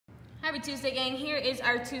Happy Tuesday, gang. Here is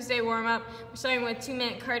our Tuesday warm-up. We're starting with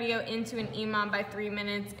 2-minute cardio into an EMOM by 3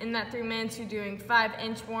 minutes. In that 3 minutes, you're doing 5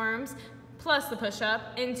 inchworms plus the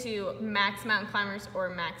push-up into max mountain climbers or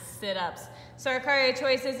max sit-ups. So our cardio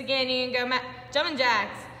choices, again, you can go jumping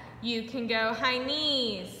jacks. You can go high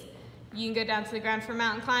knees. You can go down to the ground for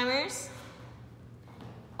mountain climbers.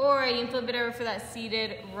 Or you can flip it over for that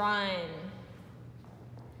seated run.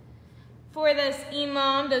 For this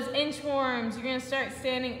EMOM, those inchworms, you're gonna start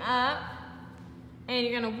standing up and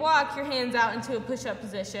you're gonna walk your hands out into a push-up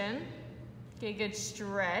position. Get a good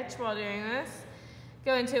stretch while doing this.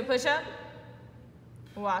 Go into a push-up,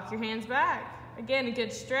 walk your hands back. Again, a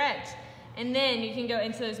good stretch. And then you can go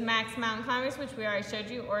into those max mountain climbers, which we already showed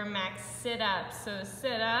you, or max sit-ups. So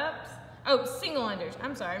sit-ups, oh, single unders,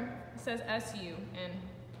 I'm sorry. It says SU, and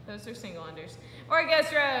those are single unders. Or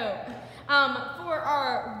ghost rope. For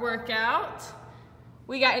our workout,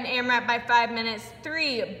 we got an AMRAP by 5 minutes,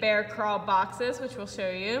 3 bear crawl boxes, which we'll show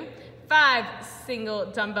you, 5 single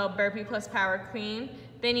dumbbell burpee plus power clean.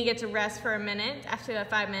 Then you get to rest for a minute after that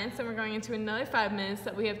 5 minutes. Then we're going into another 5 minutes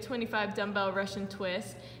that we have 25 dumbbell Russian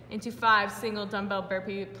twist into 5 single dumbbell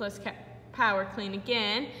burpee plus power clean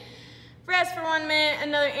again. Rest for 1 minute,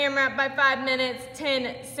 another AMRAP by 5 minutes,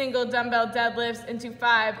 10 single dumbbell deadlifts into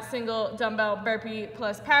 5 single dumbbell burpee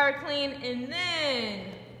plus power clean, and then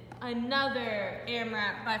another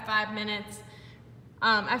AMRAP by 5 minutes.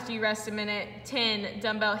 After you rest a minute, 10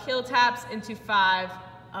 dumbbell heel taps into 5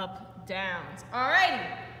 up downs. Alrighty,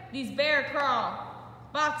 these bear crawl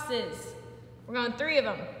boxes, we're going 3 of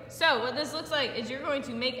them. So what this looks like is you're going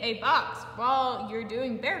to make a box while you're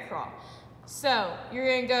doing bear crawl. So you're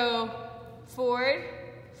gonna go forward,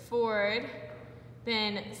 forward,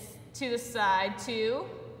 then to the side, 2,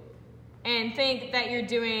 and think that you're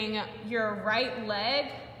doing your right leg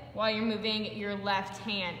while you're moving your left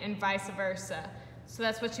hand and vice versa. So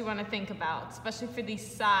that's what you want to think about, especially for the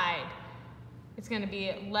side. It's going to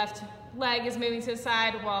be left leg is moving to the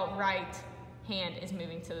side while right hand is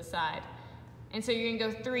moving to the side. And so you're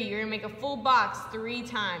gonna go 3. You're gonna make a full box 3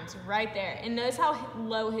 times right there. And notice how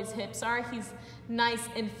low his hips are. He's nice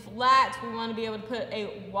and flat. We wanna be able to put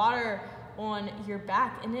a water on your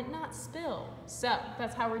back and it not spill. So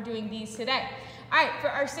that's how we're doing these today. All right, for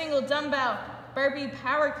our single dumbbell burpee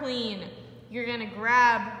power clean, you're gonna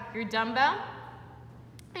grab your dumbbell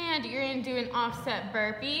and you're gonna do an offset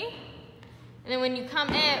burpee. And then when you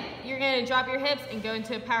come in, you're gonna drop your hips and go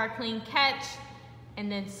into a power clean catch, and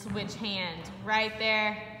then switch hands right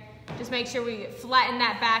there. Just make sure we flatten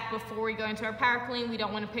that back before we go into our power clean. We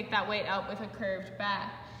don't want to pick that weight up with a curved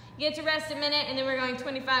back. You get to rest a minute, and then we're going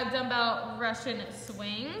 25 dumbbell Russian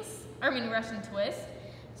Russian twist.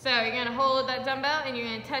 So you're gonna hold that dumbbell and you're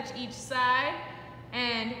gonna touch each side,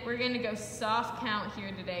 and we're gonna go soft count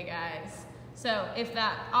here today, guys. So if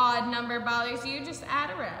that odd number bothers you, just add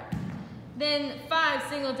a rep. Then 5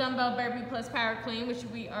 single dumbbell burpee plus power clean, which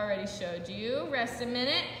we already showed you. Rest a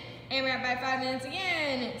minute, AMRAP by 5 minutes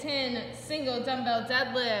again. 10 single dumbbell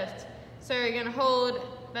deadlift. So you're gonna hold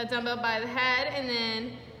that dumbbell by the head and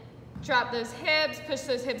then drop those hips, push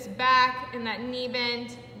those hips back and that knee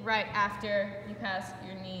bend right after you pass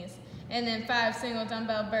your knees. And then 5 single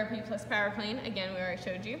dumbbell burpee plus power clean. Again, we already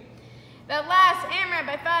showed you. That last AMRAP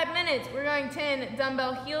by 5 minutes, we're going 10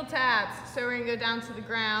 dumbbell heel taps. So we're gonna go down to the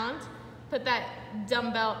ground. Put that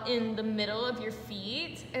dumbbell in the middle of your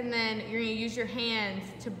feet, and then you're gonna use your hands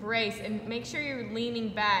to brace and make sure you're leaning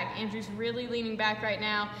back. Andrew's really leaning back right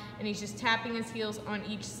now, and he's just tapping his heels on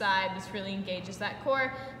each side. This really engages that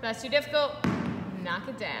core. If that's too difficult, knock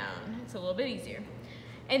it down. It's a little bit easier.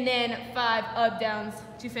 And then 5 up downs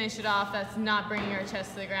to finish it off. That's not bringing our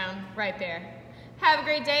chest to the ground right there. Have a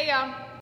great day, y'all.